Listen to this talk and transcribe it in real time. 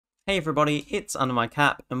Hey everybody, it's Under My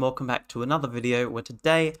Cap and welcome back to another video where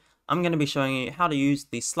today I'm going to be showing you how to use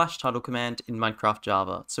the /title command in Minecraft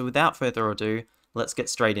Java. So without further ado, let's get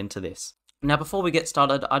straight into this. Now before we get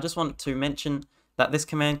started, I just want to mention that this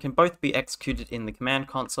command can both be executed in the command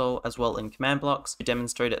console as well in command blocks. We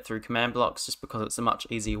demonstrate it through command blocks just because it's a much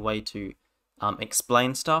easier way to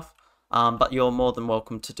explain stuff. But you're more than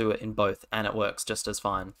welcome to do it in both and it works just as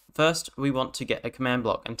fine. First, we want to get a command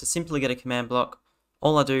block, and to simply get a command block,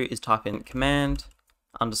 all I do is type in command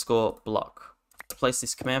 _ block. Place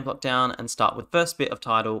this command block down and start with first bit of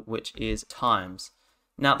title, which is times.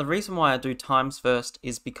 Now the reason why I do times first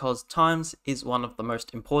is because times is one of the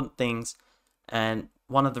most important things and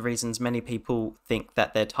one of the reasons many people think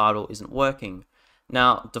that their title isn't working.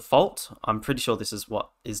 Now default, I'm pretty sure this is what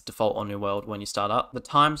is default on your world when you start up, the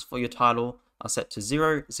times for your title are set to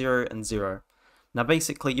 0, 0 and 0. Now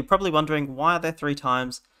basically you're probably wondering why are there 3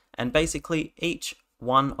 times, and basically each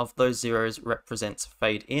one of those zeros represents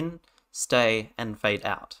fade in, stay, and fade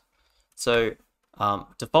out. So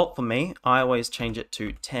default for me, I always change it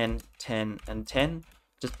to 10, 10, and 10,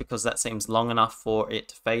 just because that seems long enough for it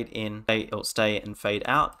to fade in, stay, and fade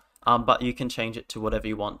out. But you can change it to whatever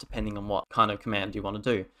you want depending on what kind of command you want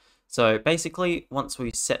to do. So basically, once we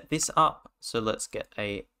set this up, so let's get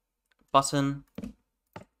a button,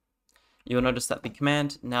 you'll notice that the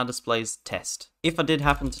command now displays test. If I did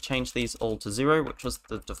happen to change these all to 0, which was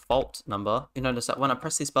the default number, you notice that when I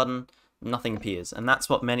press this button, nothing appears. And that's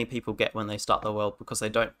what many people get when they start the world because they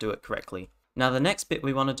don't do it correctly. Now the next bit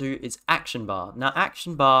we want to do is action bar. Now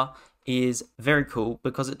action bar is very cool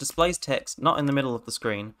because it displays text not in the middle of the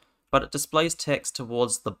screen, but it displays text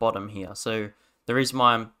towards the bottom here. So the reason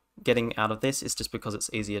why I'm getting out of this is just because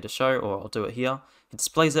it's easier to show, or I'll do it here. It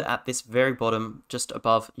displays it at this very bottom, just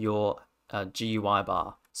above your GUI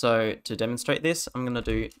bar. So to demonstrate this, I'm going to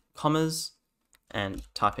do commas and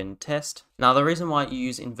type in test. Now the reason why you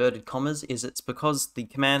use inverted commas is it's because the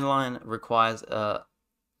command line requires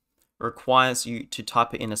you to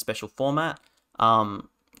type it in a special format, so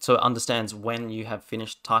it understands when you have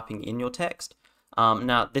finished typing in your text.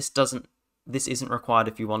 Now this isn't required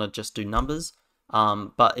if you want to just do numbers,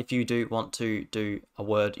 but if you do want to do a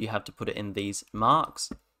word, you have to put it in these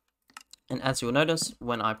marks. And as you'll notice,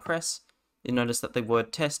 when I press, you notice that the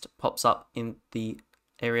word test pops up in the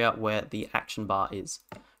area where the action bar is,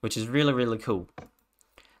 which is really, really cool.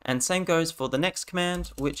 And same goes for the next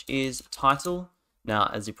command, which is title. Now,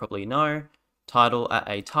 as you probably know, title at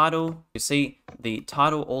a title. You see the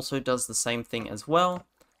title also does the same thing as well.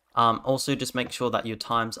 Also just make sure that your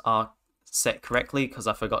times are set correctly because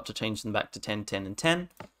I forgot to change them back to 10, 10, and 10.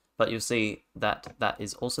 But you'll see that that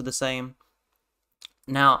is also the same.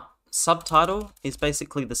 Now, subtitle is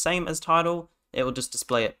basically the same as title. It will just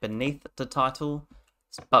display it beneath the title,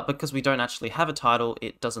 but because we don't actually have a title,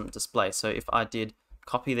 it doesn't display. So if I did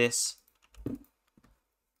copy this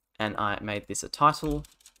and I made this a title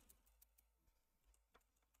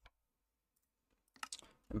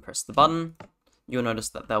and press the button, you'll notice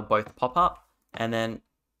that they'll both pop up and then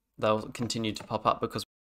they'll continue to pop up because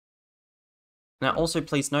now also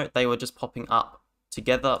please note they were just popping up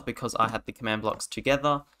together because I had the command blocks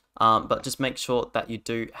together. But just make sure that you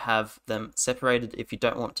do have them separated if you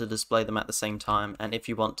don't want to display them at the same time. And if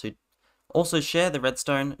you want to also share the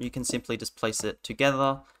redstone, you can simply just place it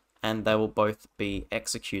together and they will both be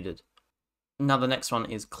executed. Now the next one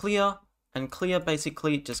is clear, and clear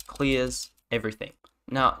basically just clears everything.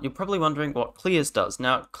 Now you're probably wondering what clears does.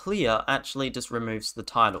 Now clear actually just removes the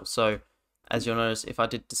title. So as you'll notice, if I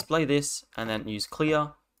did display this and then use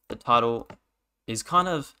clear, the title is kind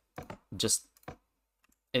of just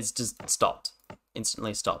stopped,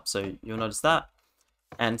 instantly stopped. So you'll notice that.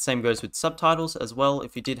 And same goes with subtitles as well.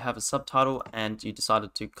 If you did have a subtitle and you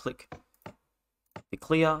decided to click the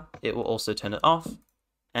clear, it will also turn it off.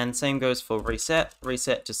 And same goes for reset.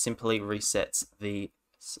 Reset just simply resets the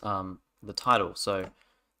title. So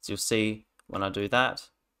as you'll see when I do that,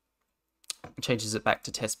 it changes it back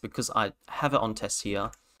to test because I have it on test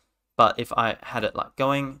here. But if I had it like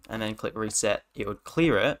going and then click reset, it would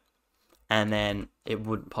clear it, and then it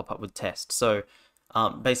would pop up with test. So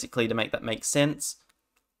basically to make that make sense,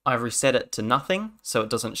 I reset it to nothing so it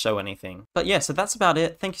doesn't show anything. But yeah, so that's about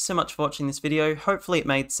it. Thank you so much for watching this video. Hopefully it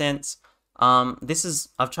made sense.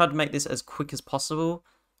 I've tried to make this as quick as possible,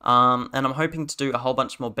 and I'm hoping to do a whole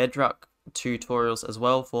bunch more Bedrock tutorials as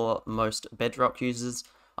well for most Bedrock users.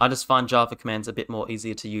 I just find Java commands a bit more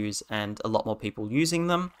easier to use and a lot more people using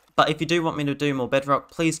them. But if you do want me to do more Bedrock,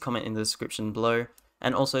 please comment in the description below.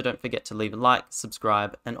 And also don't forget to leave a like,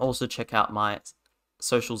 subscribe, and also check out my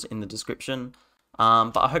socials in the description.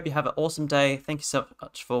 But I hope you have an awesome day. Thank you so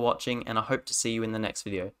much for watching, and I hope to see you in the next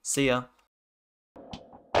video. See ya.